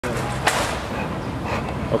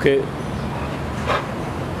Okay.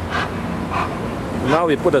 Now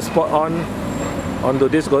we put a spot on onto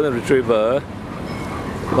this golden retriever.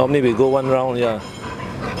 Normally we go one round, yeah.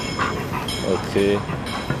 Okay.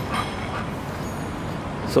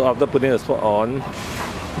 So after putting a spot on,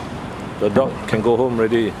 the dog can go home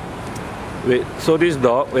already. Wait, so this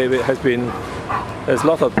dog, has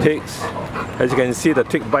lots of ticks. As you can see, the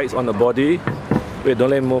tick bites on the body. Wait,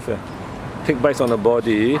 don't let him move. Yeah. Tick bites on the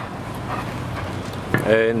body.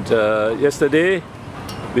 And yesterday,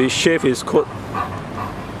 we shaved his coat.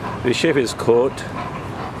 We shaved his coat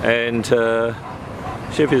and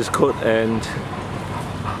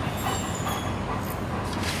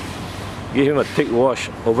give him a tick wash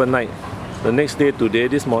overnight. The next day, today,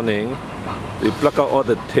 this morning, we pluck out all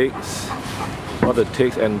the ticks,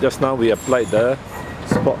 and just now we applied the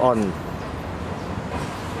spot on.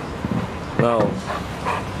 Now,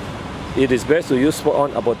 it is best to use spot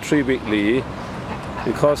on about 3 weekly,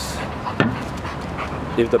 because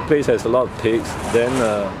if the place has a lot of ticks, then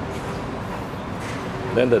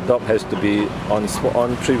the dog has to be on spot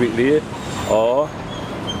on 3 weekly, or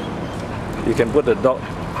you can put the dog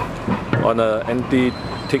on an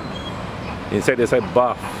anti-tick insecticide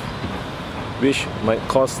bath, which might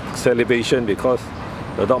cause salivation because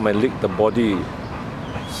the dog might lick the body.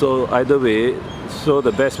 So either way, so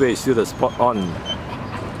the best way is still the spot on.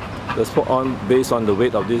 The spot on based on the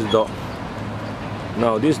weight of this dog.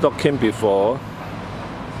 Now this dog came before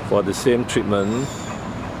for the same treatment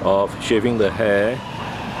of shaving the hair,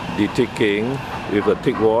 deticking with a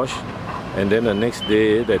tick wash, and then the next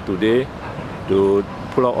day, today, to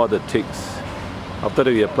pull out all the ticks. After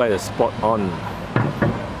that, we apply a spot on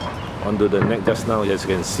onto the neck just now, as you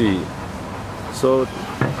can see. So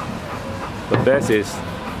the best is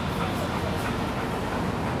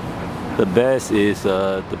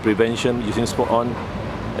the prevention using spot on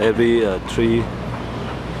every 3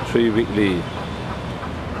 weekly.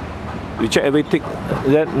 We check every tick.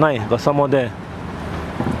 That 9, got some more there.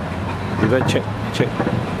 You better check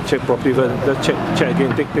properly first. Just check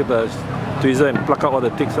again. Take the tweezer and pluck out all the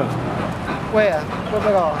ticks. Where?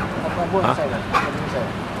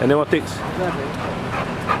 And then what ticks?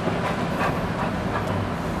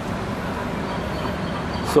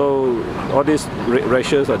 So all these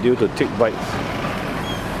rashes are due to tick bites.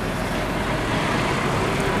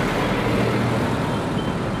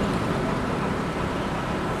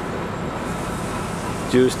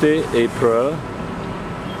 Tuesday, April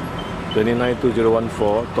 29,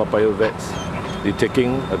 2014, Toa Payoh Vets,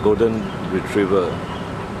 deticking a golden retriever.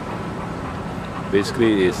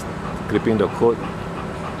 Basically, is clipping the coat,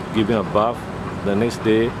 giving a bath. The next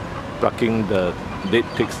day, plucking the dead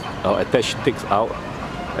ticks or attached ticks out,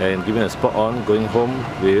 and giving a spot on, going home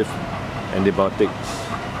with antibiotics.